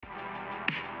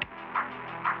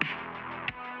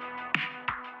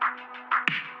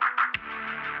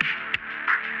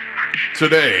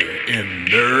Today in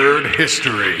Nerd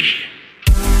History.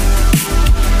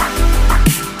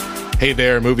 Hey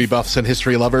there, movie buffs and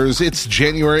history lovers. It's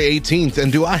January 18th,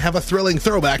 and do I have a thrilling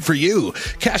throwback for you?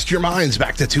 Cast your minds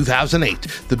back to 2008.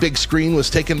 The big screen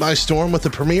was taken by storm with the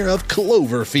premiere of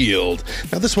Cloverfield.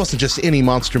 Now, this wasn't just any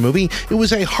monster movie. It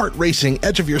was a heart-racing,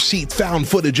 edge-of-your-seat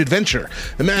found-footage adventure.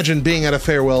 Imagine being at a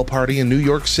farewell party in New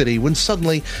York City when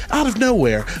suddenly, out of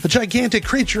nowhere, a gigantic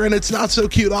creature and its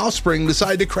not-so-cute offspring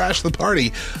decide to crash the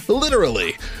party.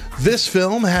 Literally. This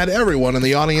film had everyone in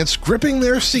the audience gripping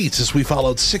their seats as we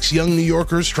followed 6 young New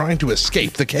Yorkers trying to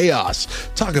escape the chaos.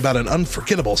 Talk about an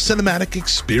unforgettable cinematic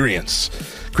experience.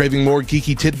 Craving more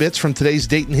geeky tidbits from today's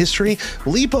date in history?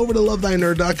 Leap over to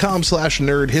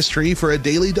lovethynerd.com/nerdhistory for a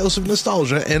daily dose of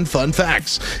nostalgia and fun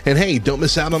facts. And hey, don't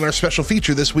miss out on our special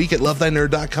feature this week at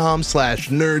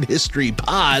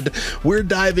lovethynerd.com/nerdhistorypod. We're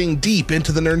diving deep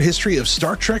into the nerd history of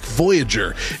Star Trek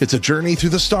Voyager. It's a journey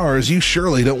through the stars you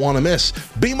surely don't want to miss.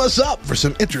 Beam us up for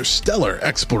some interstellar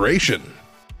exploration.